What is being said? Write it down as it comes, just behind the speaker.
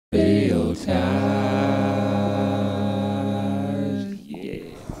Fail time. Yeah.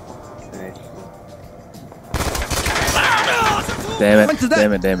 Damn it.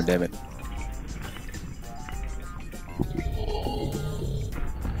 Damn it, damn it, damn it.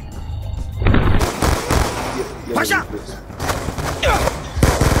 Pasha!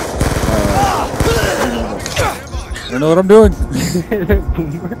 I don't know what I'm doing.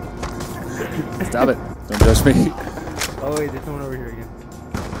 Stop it. Don't judge me. Oh wait, there's someone over here again.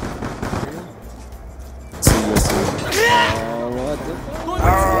 See you, see you. What the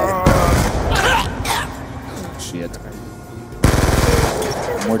shit.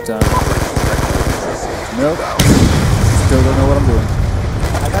 One more time. Nope. Still don't know what I'm doing.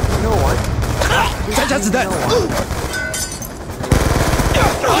 I got to know one. That's that.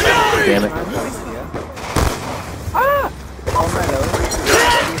 Damn it.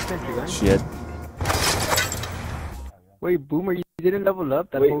 Shit. Wait, Boomer, you didn't level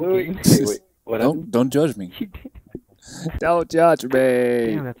up that whole game? Wait. What Don't judge me. You did. Don't judge me.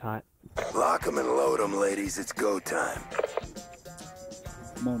 Damn, that's hot. Lock 'em and load 'em, ladies. It's go time.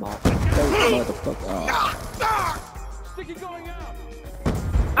 Motherfucker. Sticky going out.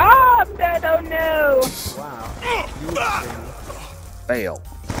 Ah, I'm dead. Oh no. Wow. Fail.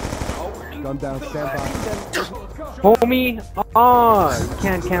 Gun down, stand by. Homie, you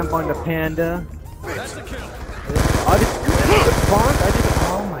can't camp on the panda. That's a kill.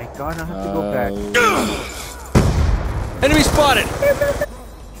 Oh my god, I have to go back. Enemy spotted!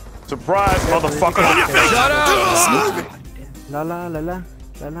 Surprise, motherfucker! Shut up! La la la la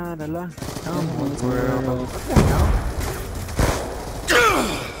la la la la. Come on, world.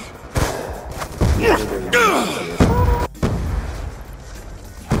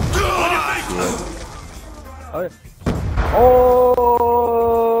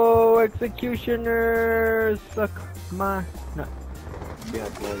 Oh, executioner, suck my nut. We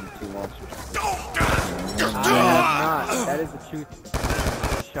have more than 2 monsters. I have not. That is the truth.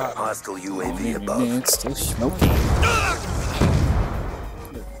 Shot. Hostile UAV above. It's still smoking.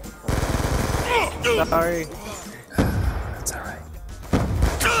 Sorry. It's alright.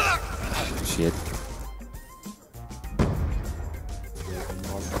 Shit.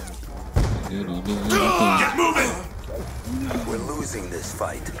 Get moving! We're losing this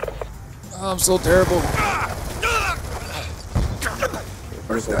fight. Oh, I'm so terrible.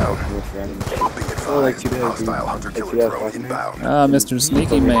 First down. Be advised, hostile hunter-killer drone inbound. Ah, Mr.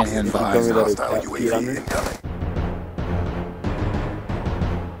 Sneaky Man. Hostile UAV incoming.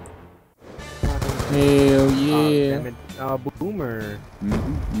 Hell Oh, yeah. damn it. Boomer. Be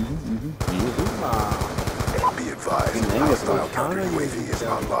advised, hostile counter UAV is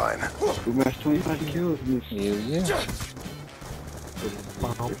online. Boomer has 25 kills. Hell yeah.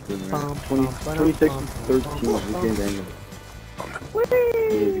 26 and 13. We gained angle.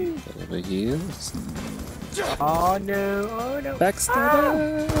 Over here. Oh no,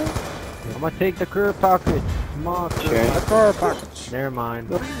 Backstabber. I'm gonna take the career pocket. Sure. The car package. Never mind.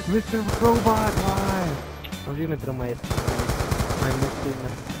 Mr. Robot, why? I'm just gonna throw my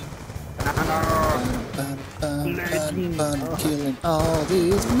Killing all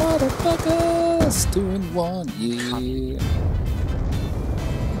these motherfuckers. 2 in 1, yeah.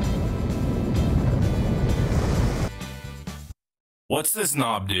 What's this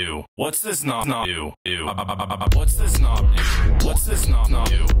knob do? What's this knob do? What's this knob do? What's this knob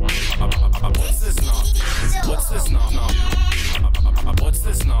do? What's this knob do? What's this knob?